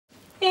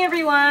Hey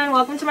everyone,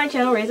 welcome to my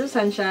channel Rays of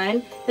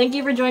Sunshine. Thank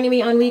you for joining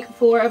me on week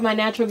 4 of my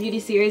natural beauty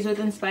series with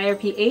Inspire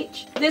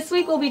PH. This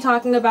week we'll be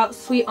talking about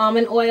sweet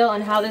almond oil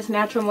and how this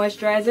natural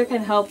moisturizer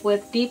can help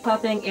with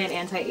depuffing and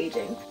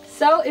anti-aging.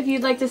 So if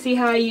you'd like to see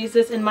how I use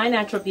this in my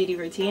natural beauty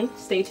routine,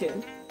 stay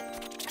tuned.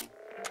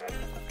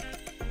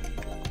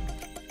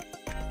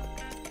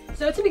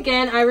 So to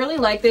begin, I really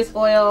like this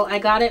oil. I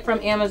got it from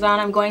Amazon.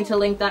 I'm going to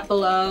link that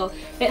below.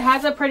 It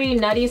has a pretty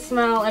nutty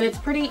smell and it's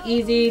pretty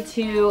easy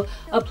to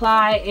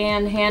apply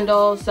and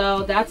handle,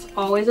 so that's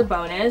always a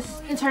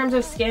bonus. In terms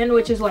of skin,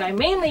 which is what I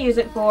mainly use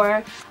it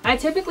for, I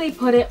typically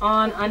put it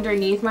on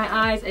underneath my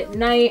eyes at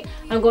night.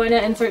 I'm going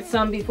to insert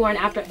some before and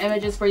after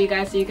images for you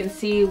guys so you can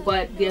see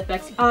what the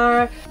effects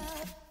are.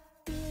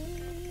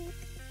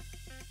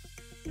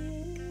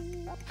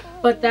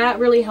 But that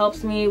really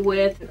helps me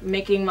with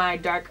making my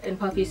dark and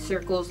puffy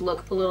circles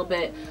look a little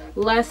bit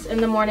less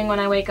in the morning when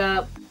I wake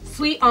up.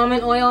 Sweet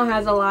almond oil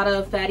has a lot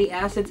of fatty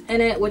acids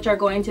in it, which are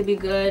going to be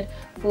good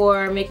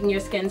for making your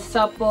skin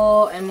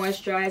supple and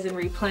moisturized and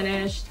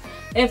replenished.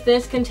 If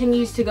this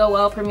continues to go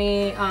well for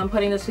me,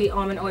 putting the sweet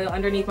almond oil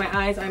underneath my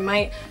eyes, I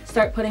might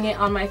start putting it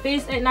on my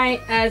face at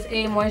night as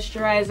a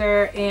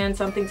moisturizer and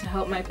something to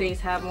help my face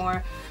have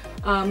more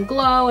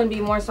glow and be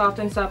more soft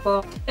and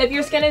supple. If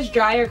your skin is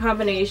dry or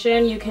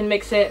combination, you can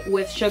mix it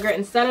with sugar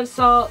instead of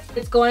salt.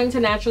 It's going to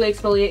naturally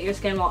exfoliate your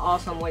skin while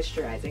also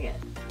moisturizing it.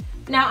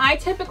 Now, I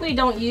typically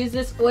don't use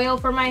this oil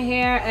for my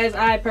hair as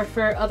I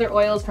prefer other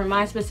oils for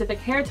my specific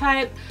hair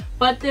type,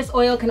 but this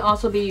oil can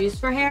also be used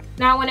for hair.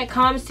 Now, when it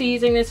comes to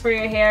using this for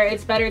your hair,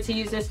 it's better to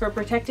use this for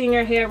protecting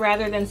your hair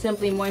rather than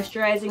simply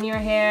moisturizing your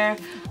hair.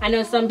 I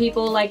know some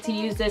people like to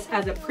use this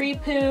as a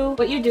pre-poo.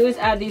 What you do is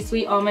add the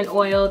sweet almond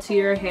oil to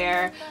your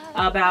hair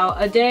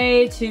about a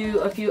day to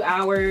a few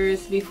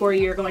hours before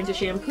you're going to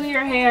shampoo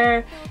your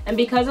hair. And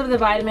because of the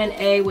vitamin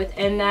A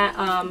within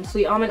that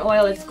sweet almond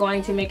oil, it's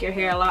going to make your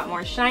hair a lot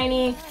more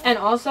shiny. And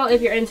also, if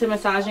you're into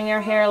massaging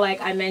your hair like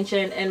I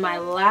mentioned in my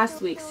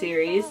last week's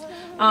series,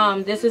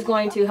 this is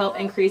going to help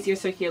increase your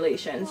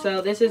circulation. So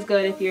this is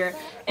good if you're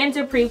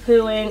into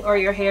pre-pooing or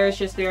your hair is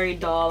just very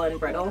dull and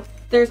brittle.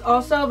 There's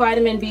also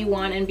vitamin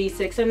B1 and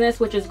B6 in this,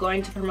 which is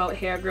going to promote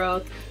hair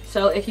growth.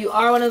 So if you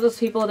are one of those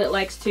people that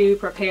likes to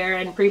prepare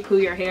and pre-poo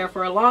your hair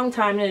for a long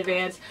time in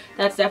advance,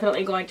 that's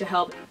definitely going to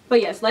help.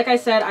 But yes, like I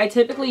said, I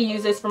typically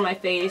use this for my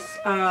face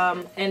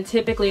and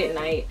typically at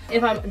night.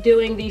 If I'm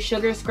doing the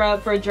sugar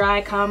scrub for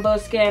dry combo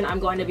skin, I'm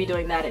going to be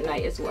doing that at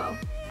night as well.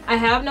 I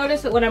have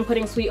noticed that when I'm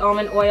putting sweet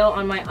almond oil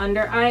on my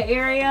under eye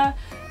area,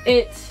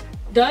 it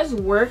does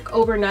work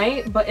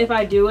overnight, but if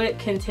I do it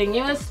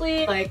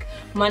continuously, like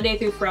Monday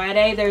through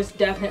Friday, there's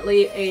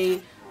definitely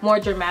a more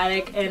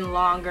dramatic and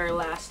longer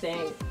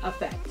lasting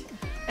effect.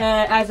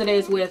 As it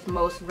is with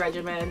most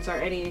regimens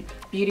or any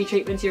beauty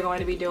treatments you're going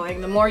to be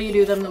doing, the more you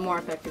do them, the more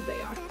effective they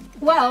are.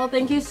 Well,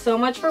 thank you so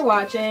much for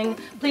watching.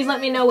 Please let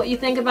me know what you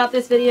think about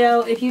this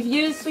video. If you've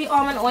used sweet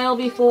almond oil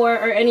before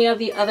or any of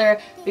the other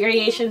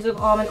variations of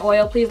almond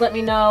oil, please let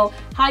me know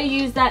how you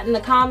use that in the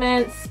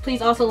comments.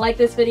 Please also like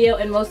this video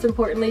and most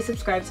importantly,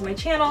 subscribe to my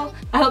channel.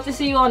 I hope to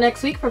see you all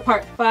next week for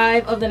part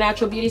 5 of the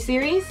Natural Beauty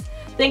series.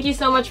 Thank you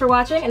so much for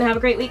watching and have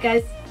a great week,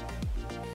 guys.